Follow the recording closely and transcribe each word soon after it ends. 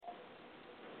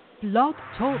Blog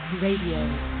Talk Radio.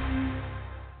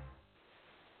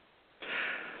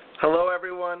 Hello,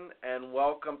 everyone, and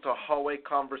welcome to Hallway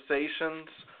Conversations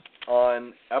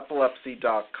on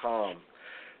epilepsy.com.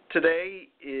 Today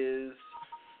is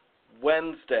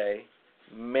Wednesday,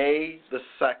 May the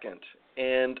 2nd,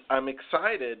 and I'm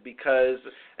excited because,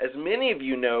 as many of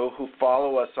you know who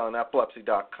follow us on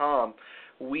epilepsy.com,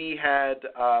 we had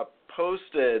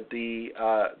posted the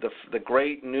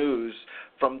great news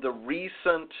from the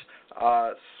recent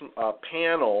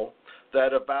panel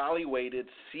that evaluated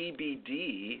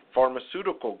CBD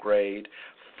pharmaceutical grade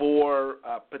for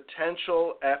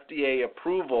potential FDA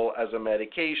approval as a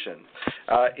medication.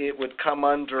 It would come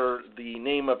under the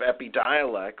name of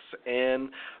Epidiolex, and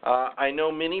I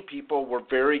know many people were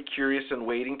very curious and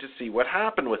waiting to see what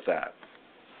happened with that.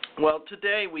 Well,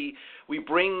 today we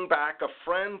bring back a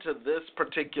friend to this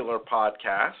particular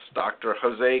podcast, Dr.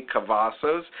 Jose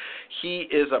Cavazos. He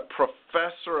is a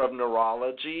professor of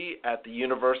neurology at the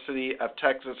University of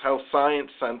Texas Health Science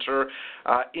Center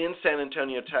in San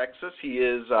Antonio, Texas. He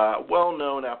is a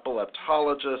well-known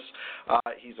epileptologist.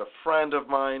 He's a friend of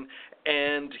mine,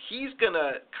 and he's going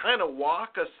to kind of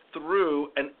walk us through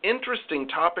an interesting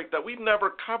topic that we've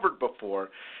never covered before,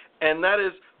 and that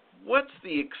is, what's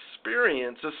the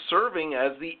experience of serving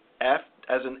as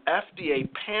an FDA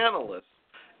panelist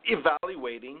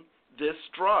evaluating this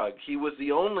drug? He was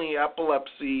the only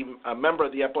member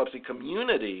of the epilepsy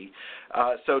community,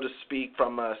 so to speak,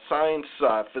 from a science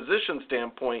physician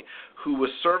standpoint, who was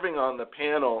serving on the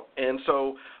panel. And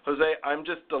so, Jose, I'm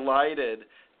just delighted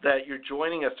that you're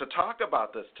joining us to talk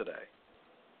about this today.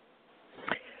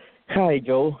 Hi,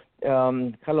 Joe.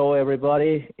 Hello,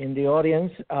 everybody in the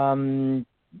audience.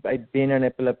 I've been an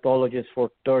epileptologist for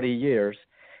 30 years.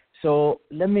 So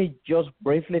let me just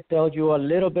briefly tell you a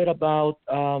little bit about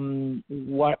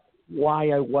why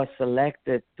I was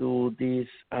selected to this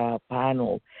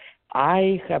panel.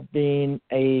 I have been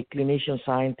a clinician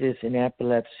scientist in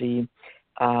epilepsy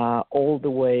all the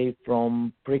way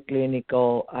from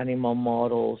preclinical animal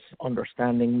models,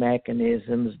 understanding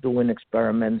mechanisms, doing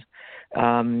experiments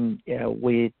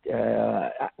with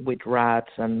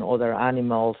rats and other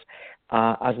animals,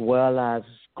 as well as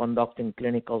conducting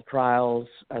clinical trials,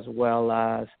 as well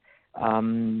as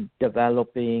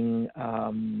developing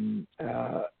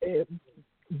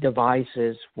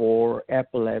devices for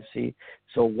epilepsy.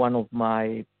 So one of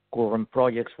my current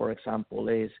projects, for example,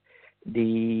 is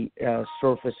the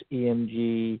surface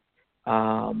EMG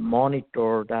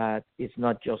monitor that is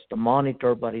not just a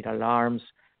monitor, but it alarms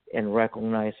and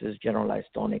recognizes generalized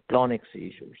tonic-clonic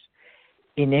seizures.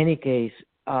 In any case,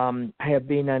 I have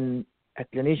been a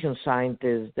clinician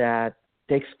scientist that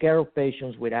takes care of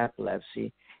patients with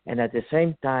epilepsy and at the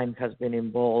same time has been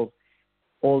involved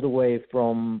all the way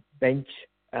from bench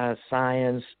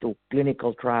science to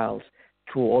clinical trials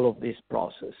through all of this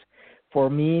process. For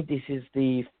me, this is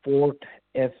the fourth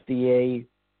FDA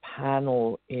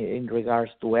panel in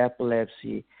regards to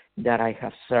epilepsy that I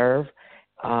have served.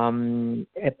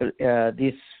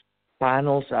 These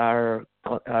panels are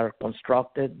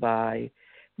constructed by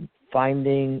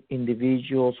finding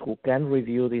individuals who can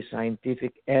review the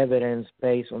scientific evidence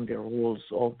based on the rules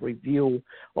of review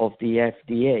of the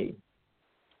FDA.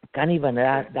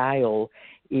 Cannabidiol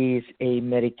is a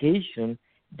medication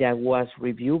that was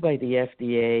reviewed by the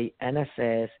FDA and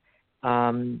assessed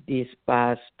this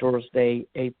past Thursday,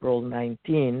 April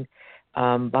 19,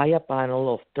 by a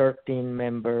panel of 13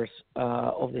 members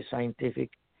of the scientific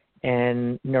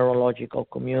and neurological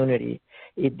community.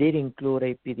 It did include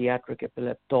a pediatric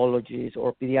epileptologist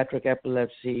or pediatric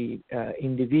epilepsy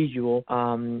individual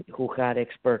who had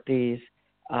expertise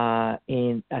as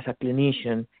a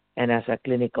clinician and as a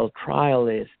clinical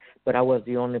trialist, but I was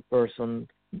the only person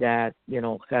that,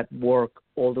 had worked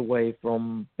all the way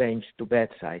from bench to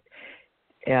bedside.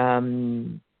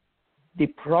 The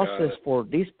process for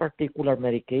this particular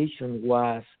medication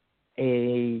was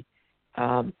an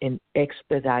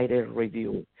expedited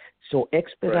review. So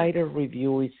expedited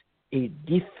review is a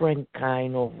different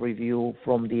kind of review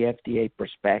from the FDA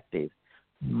perspective.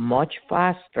 Much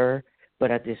faster,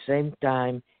 but at the same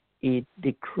time, it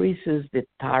decreases the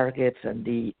targets and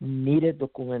the needed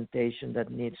documentation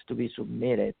that needs to be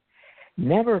submitted.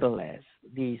 Nevertheless,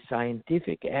 the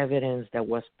scientific evidence that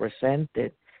was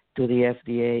presented to the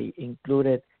FDA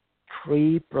included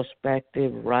 3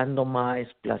 prospective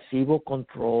randomized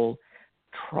placebo-controlled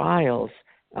trials,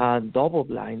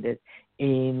 double-blinded,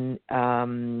 in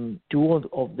 2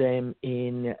 of them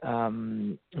in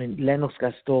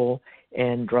Lennox-Gastaut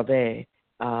and Dravet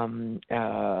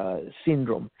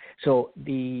syndrome. So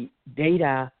the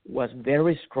data was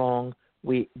very strong.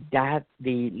 The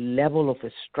level of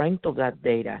strength of that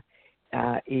data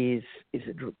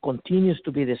continues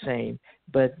to be the same,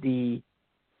 but the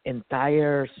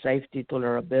entire safety,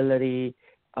 tolerability,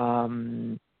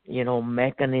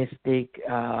 mechanistic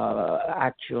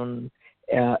action,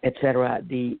 etc.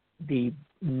 The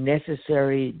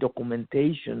necessary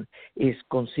documentation is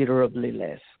considerably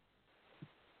less.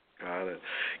 Got it.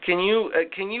 Can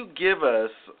you give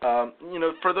us,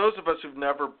 for those of us who've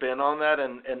never been on that,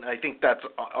 and I think that's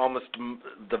almost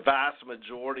the vast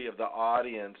majority of the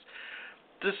audience,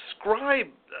 describe,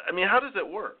 how does it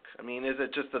work? Is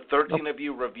it just the 13 of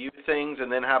you review things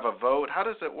and then have a vote? How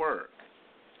does it work?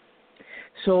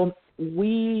 So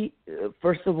we,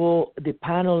 first of all, the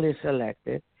panel is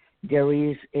selected. There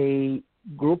is a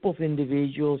group of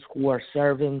individuals who are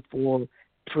serving for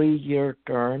 3-year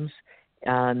terms,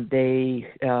 and they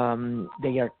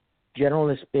are,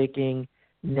 generally speaking,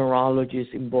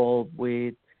 neurologists involved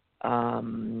with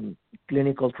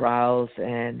clinical trials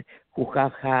and who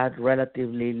have had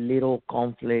relatively little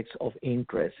conflicts of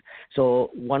interest. So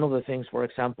one of the things, for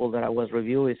example, that I was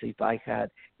reviewing is if I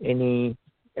had any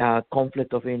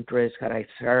conflict of interest, had I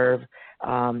served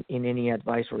in any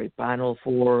advisory panel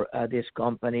for this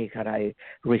company, had I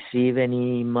received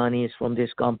any monies from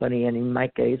this company, and in my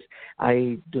case,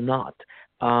 I do not.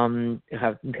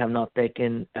 Have not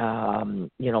taken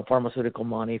pharmaceutical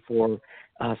money for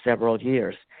several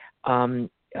years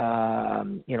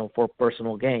for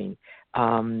personal gain.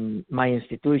 My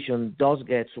institution does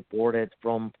get supported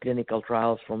from clinical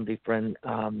trials from different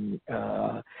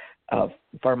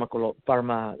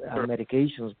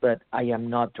medications, but I am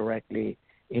not directly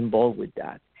involved with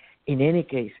that. In any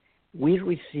case, we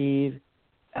received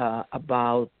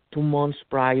about 2 months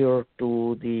prior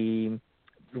to the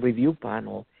review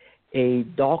panel a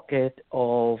docket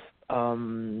of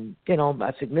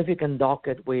a significant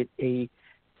docket with a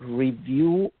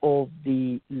review of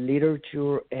the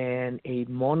literature and a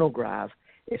monograph,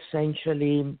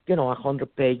 essentially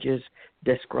 100 pages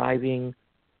describing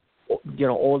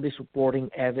all the supporting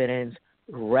evidence,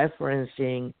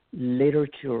 referencing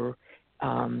literature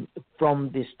from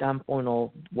the standpoint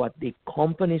of what the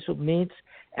company submits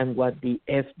and what the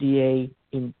FDA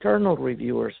internal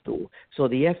reviewers do. So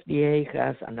the FDA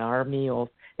has an army of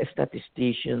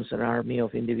statisticians, an army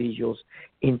of individuals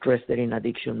interested in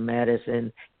addiction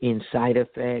medicine, in side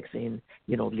effects, in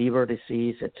liver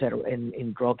disease, et cetera,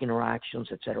 in drug interactions,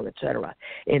 et cetera, et cetera.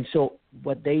 And so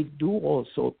what they do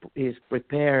also is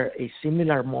prepare a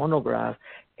similar monograph,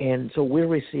 and so we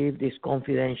receive these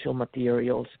confidential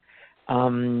materials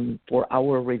for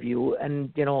our review.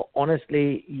 And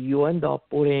honestly, you end up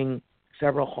putting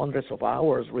several hundreds of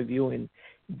hours reviewing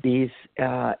this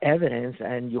evidence,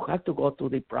 and you have to go to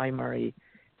the primary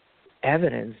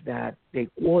evidence that they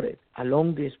quoted.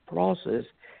 Along this process,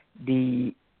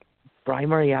 the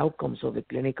primary outcomes of the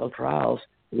clinical trials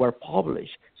were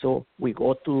published. So we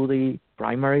go to the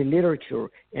primary literature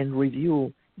and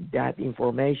review that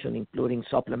information, including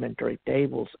supplementary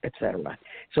tables, etc.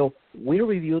 So we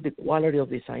review the quality of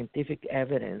the scientific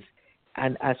evidence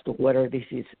and as to whether this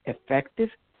is effective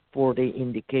for the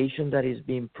indication that is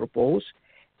being proposed,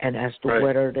 and as to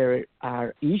whether there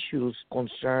are issues,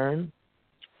 concern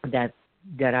that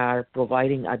are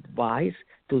providing advice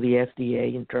to the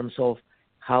FDA in terms of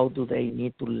how do they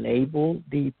need to label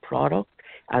the product,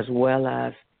 as well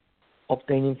as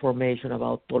obtain information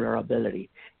about tolerability.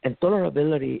 And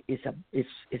tolerability is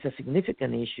a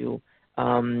significant issue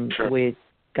with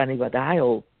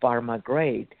cannabidiol pharma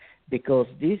grade, because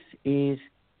this is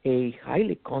a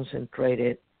highly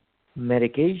concentrated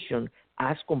medication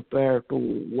as compared to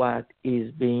what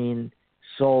is being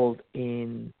sold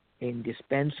in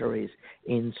dispensaries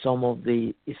in some of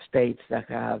the states that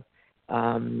have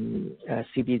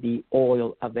CBD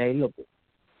oil available.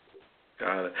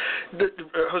 Got it.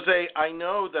 Jose, I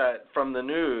know that from the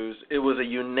news, it was a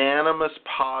unanimous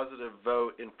positive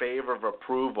vote in favor of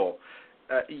approval.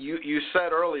 You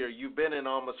said earlier you've been in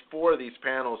almost 4 of these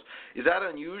panels. Is that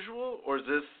unusual, or is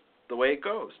this the way it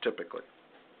goes typically?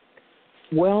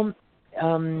 Well,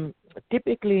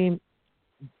 typically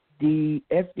the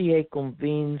FDA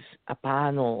convenes a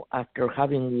panel after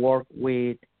having worked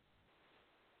with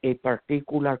a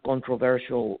particular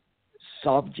controversial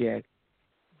subject,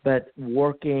 but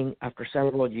working after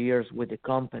several years with the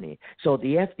company. So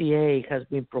the FDA has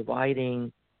been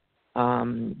providing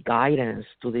guidance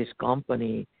to this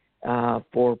company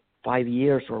for 5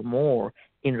 years or more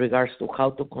in regards to how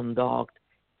to conduct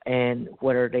and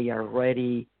whether they are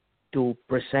ready to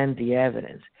present the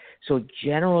evidence. So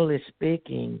generally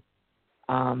speaking,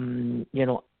 in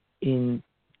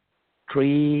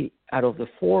 3 out of the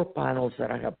 4 panels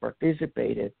that I have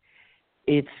participated,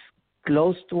 it's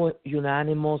close to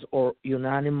unanimous or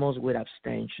unanimous with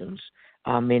abstentions,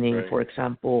 meaning, Right. for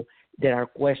example, there are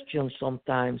questions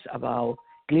sometimes about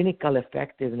clinical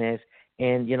effectiveness,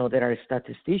 and there are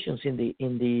statisticians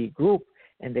in the group,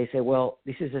 and they say, well,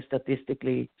 this is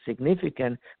statistically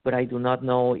significant, but I do not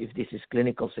know if this is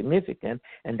clinical significant,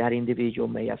 and that individual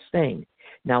may abstain.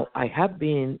 Now, I have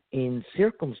been in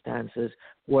circumstances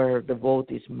where the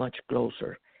vote is much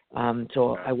closer.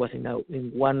 So I was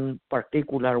in one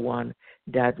particular one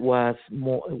that was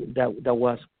that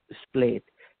was split,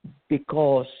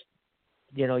 because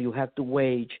you have to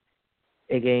weigh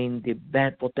again the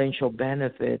potential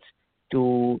benefits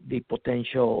to the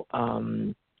potential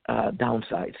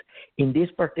downsides. In this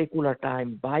particular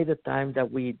time, by the time that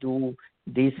we do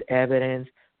this evidence,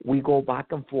 we go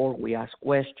back and forth. We ask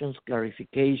questions,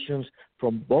 clarifications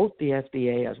from both the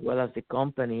FDA as well as the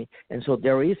company. And so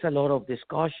there is a lot of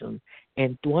discussion.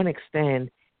 And to an extent,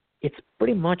 it's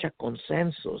pretty much a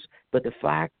consensus. But the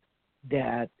fact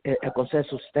that a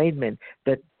consensus statement,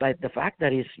 but the fact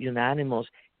that it's unanimous,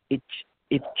 it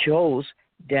shows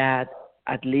that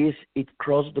at least it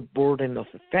crossed the burden of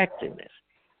effectiveness.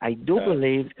 I do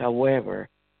believe, however,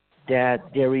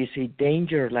 that there is a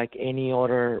danger, like any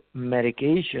other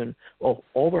medication, of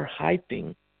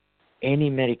overhyping any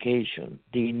medication.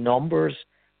 The numbers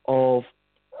of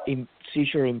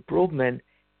seizure improvement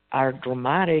are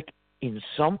dramatic in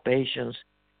some patients,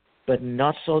 but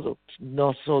not so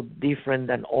different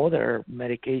than other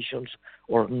medications,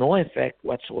 or no effect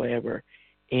whatsoever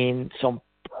in some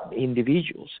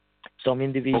individuals. Some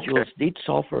individuals did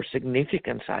suffer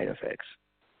significant side effects.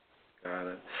 Got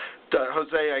it.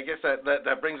 Jose, I guess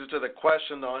that brings us to the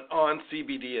question on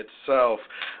CBD itself.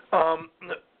 How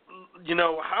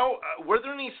were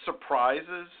there any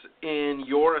surprises in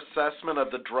your assessment of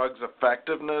the drug's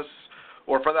effectiveness,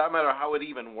 or for that matter, how it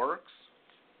even works?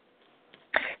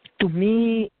 To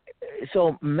me,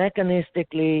 so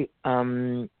mechanistically,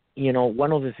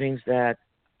 one of the things that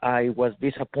I was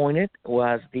disappointed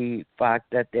was the fact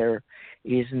that there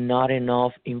is not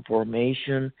enough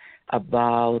information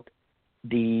about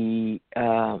the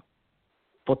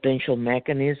potential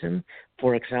mechanism.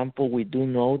 For example, we do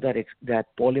know that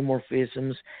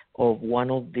polymorphisms of one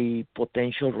of the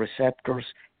potential receptors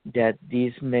that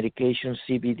this medication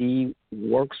CBD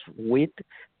works with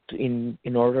in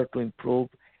order to improve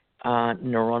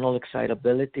neuronal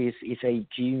excitability is a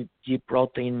G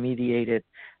protein mediated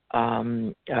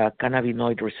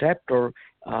cannabinoid receptor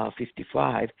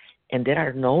 55, and there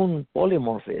are known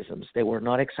polymorphisms. They were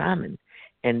not examined.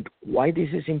 And why this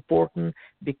is important?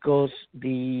 Because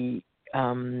the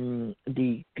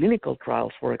clinical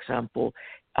trials, for example,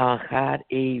 had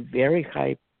a very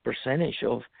high percentage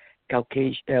of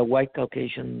white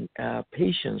Caucasian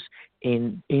patients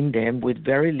in them, with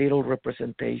very little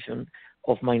representation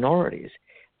of minorities.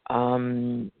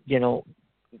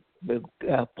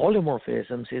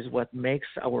 Polymorphisms is what makes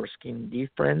our skin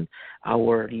different,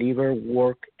 our liver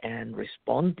work and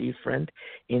respond different.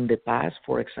 In the past,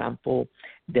 for example,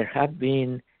 there have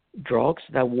been drugs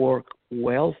that work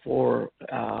well for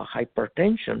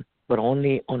hypertension, but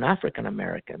only on African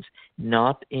Americans,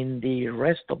 not in the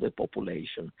rest of the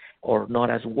population, or not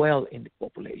as well in the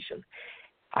population.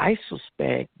 I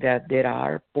suspect that there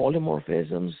are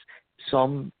polymorphisms.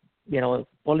 Some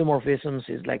polymorphisms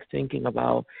is like thinking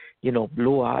about,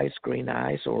 blue eyes, green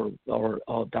eyes, or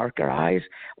darker eyes,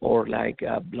 or like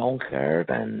blonde hair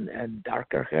and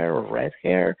darker hair, or red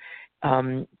hair.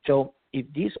 So if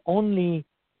this only,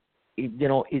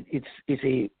 it's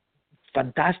a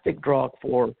fantastic drug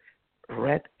for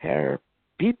red hair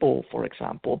people, for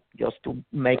example, just to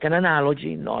make an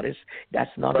analogy. Notice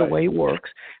that's not the way it works.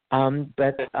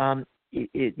 But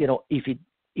if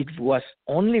it was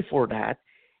only for that,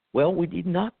 well, we did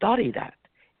not study that.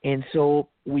 And so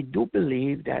we do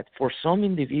believe that for some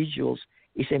individuals,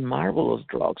 it's a marvelous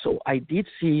drug. So I did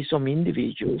see some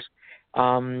individuals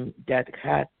that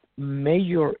had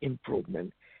major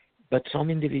improvement, but some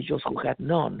individuals who had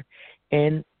none.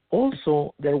 And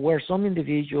also there were some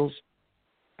individuals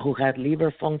who had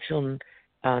liver function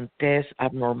test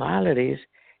abnormalities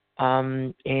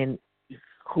and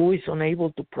who is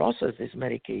unable to process this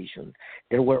medication.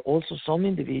 There were also some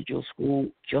individuals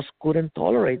who just couldn't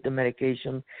tolerate the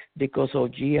medication because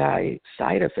of GI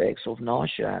side effects of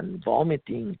nausea and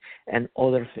vomiting and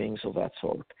other things of that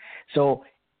sort. So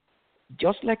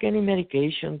just like any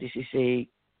medication, this is a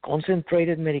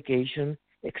concentrated medication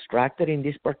extracted, in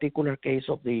this particular case,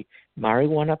 of the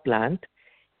marijuana plant.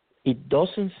 It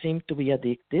doesn't seem to be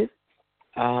addictive.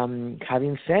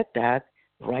 Having said that,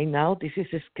 right now this is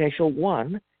a Schedule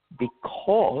 1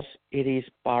 because it is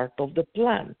part of the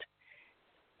plant.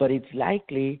 But it's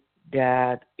likely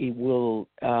that it will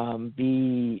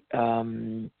be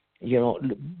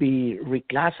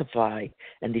reclassified,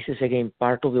 and this is again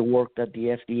part of the work that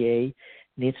the FDA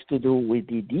needs to do with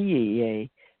the DEA,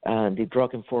 the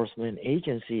Drug Enforcement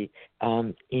Agency,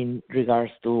 in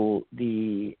regards to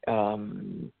the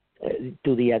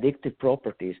addictive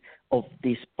properties of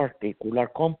this particular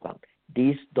compound.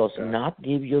 This does not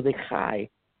give you the high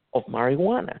of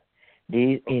marijuana.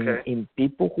 In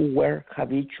people who were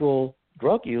habitual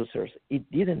drug users, it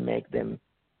didn't make them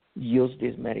use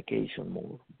this medication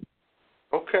more.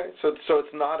 Okay, so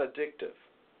it's not addictive.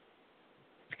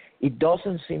 It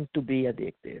doesn't seem to be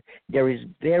addictive. There is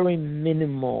very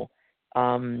minimal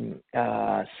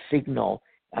signal.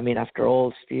 I mean, after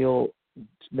all, still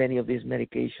many of these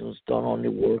medications don't only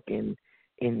work in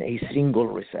a single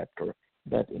receptor,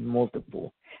 but in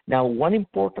multiple. Now, one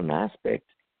important aspect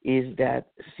is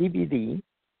that CBD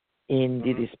in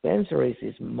the dispensaries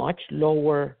is much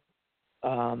lower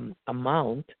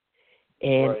amount,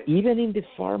 and even in the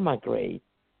pharma grade,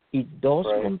 it does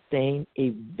contain a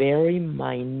very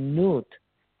minute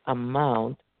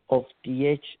amount of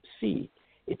THC.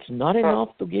 It's not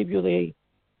enough to give you the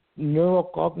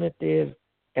neurocognitive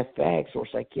effects or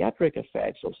psychiatric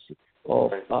effects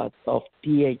of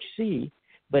THC,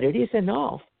 but it is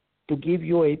enough to give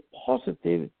you a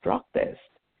positive drug test,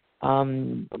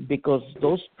 because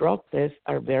those drug tests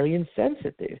are very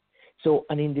insensitive. So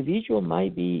an individual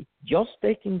might be just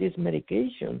taking this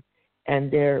medication,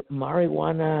 and their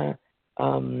marijuana,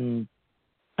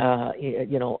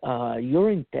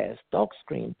 urine test, tox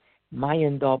screen, might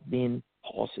end up being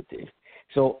positive.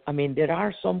 So, I mean, there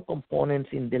are some components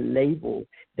in the label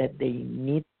that they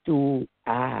need to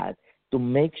add to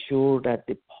make sure that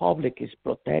the public is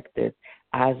protected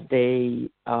as they,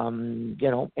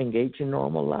 engage in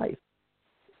normal life.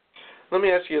 Let me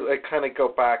ask you, kind of go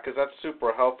back, because that's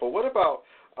super helpful. What about,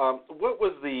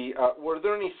 were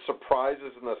there any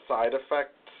surprises in the side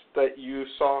effects that you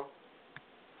saw?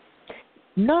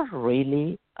 Not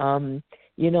really.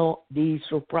 The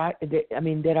surprise,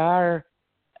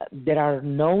 there are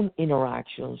known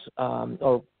interactions,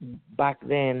 or back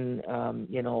then,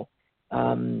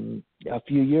 a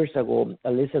few years ago,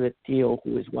 Elizabeth Thiel,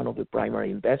 who is one of the primary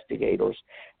investigators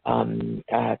in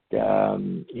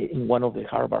one of the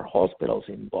Harvard hospitals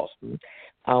in Boston,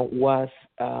 was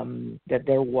that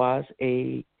there was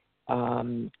a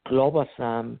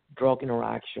clobazam drug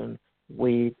interaction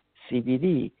with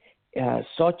CBD,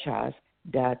 such as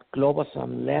that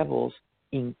clobazam levels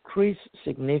increase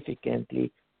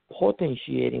significantly,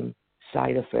 potentiating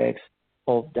side effects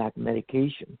of that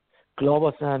medication.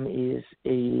 Clobazam is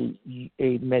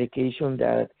a medication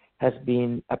that has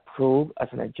been approved as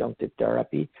an adjunctive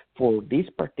therapy for this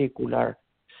particular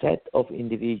set of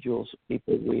individuals,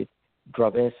 people with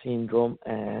Dravet syndrome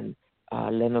and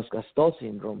Lennox-Gastaut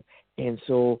syndrome. And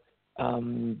so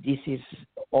this is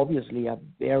obviously a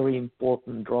very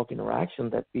important drug interaction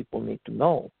that people need to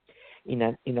know.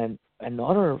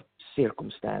 Another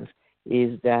circumstance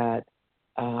is that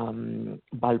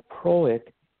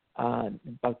valproate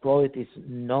is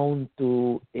known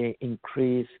to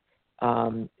increase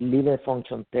liver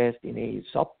function test in a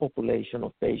subpopulation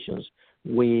of patients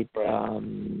with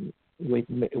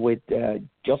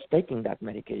just taking that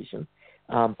medication,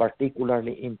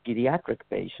 particularly in pediatric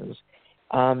patients.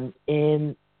 And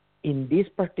in this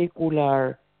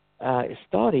particular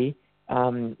study,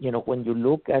 when you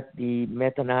look at the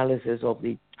meta-analysis of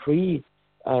the 3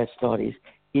 studies,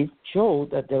 it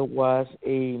showed that there was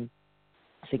a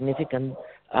significant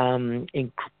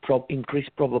increased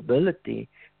probability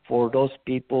for those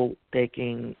people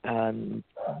taking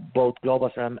both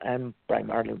clobazam and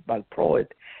primarily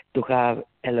valproate to have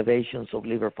elevations of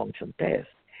liver function tests.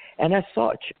 And as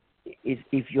such,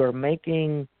 if you're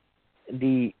making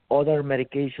the other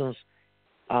medications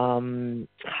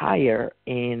higher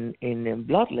in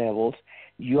blood levels,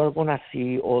 you are going to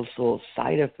see also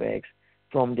side effects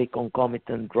from the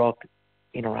concomitant drug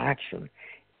interaction.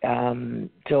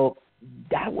 So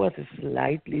that was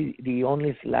the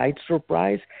only slight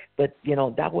surprise, but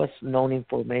that was known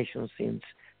information since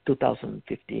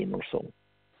 2015 or so.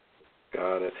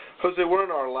 Got it, Jose. We're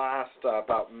in our last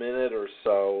about minute or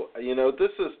so.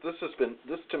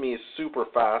 This to me is super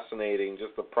fascinating.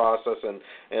 Just the process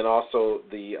and also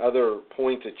the other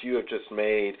point that you have just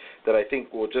made that I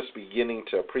think we're just beginning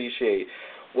to appreciate.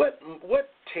 What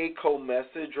take-home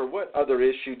message or what other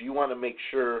issue do you want to make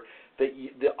sure that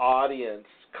the audience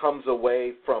comes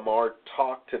away from our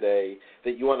talk today,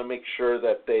 that you want to make sure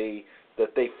that they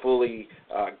fully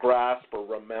grasp or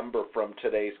remember from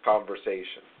today's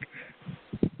conversation?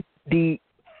 The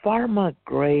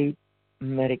pharma-grade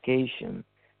medication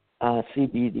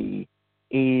CBD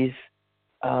is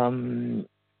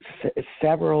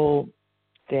several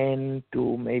 10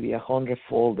 to maybe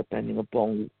 100-fold, depending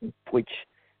upon which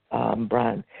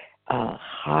brand,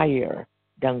 higher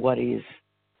than what is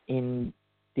in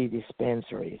the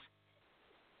dispensaries.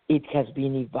 It has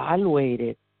been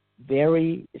evaluated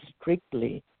very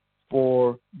strictly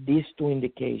for these two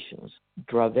indications,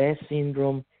 Dravet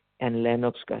syndrome and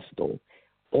Lennox-Gastaut.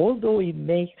 Although it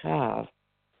may have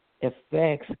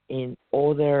effects in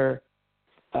other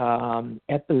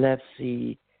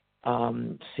epilepsy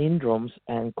syndromes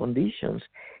and conditions,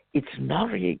 it's not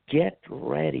yet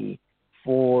ready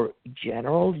for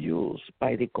general use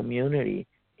by the community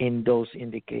in those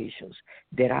indications.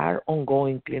 There are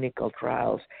ongoing clinical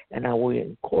trials, and I will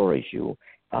encourage you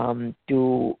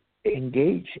to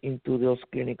engage into those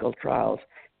clinical trials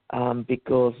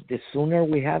because the sooner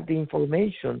we have the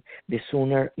information, the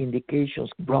sooner indications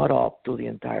brought up to the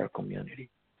entire community.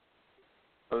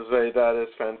 Jose, that is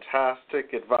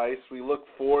fantastic advice. We look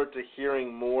forward to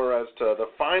hearing more as to the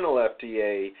final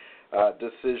FDA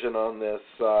decision on this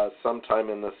sometime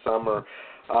in the summer.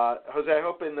 Jose, I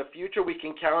hope in the future we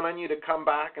can count on you to come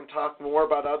back and talk more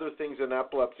about other things in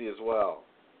epilepsy as well.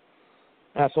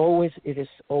 As always, it is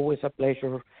always a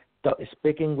pleasure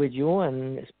speaking with you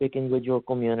and speaking with your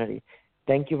community.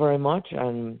 Thank you very much,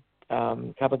 and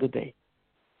have a good day.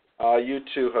 You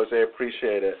too, Jose.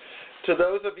 Appreciate it. To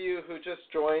those of you who just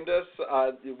joined us,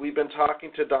 we've been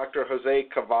talking to Dr. Jose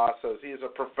Cavazos. He is a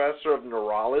professor of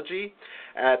neurology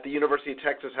at the University of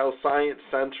Texas Health Science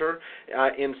Center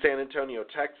in San Antonio,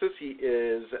 Texas. He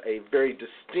is a very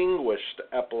distinguished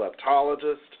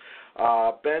epileptologist,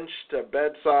 bench to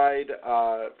bedside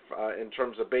in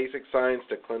terms of basic science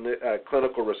to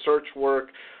clinical research work.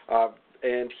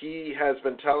 And he has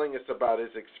been telling us about his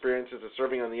experiences of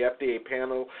serving on the FDA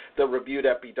panel that reviewed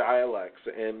Epidiolex,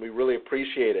 and we really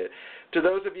appreciate it. To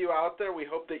those of you out there, we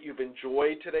hope that you've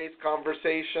enjoyed today's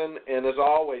conversation, and as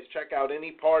always, check out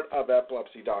any part of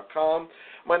epilepsy.com.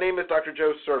 My name is Dr.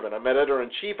 Joe Sirven. I'm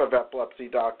editor-in-chief of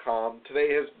epilepsy.com.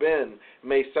 Today has been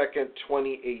May 2nd,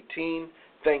 2018.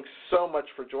 Thanks so much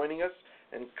for joining us,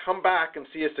 and come back and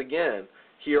see us again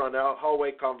here on our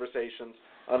Hallway Conversations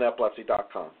on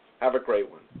epilepsy.com. Have a great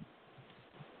one.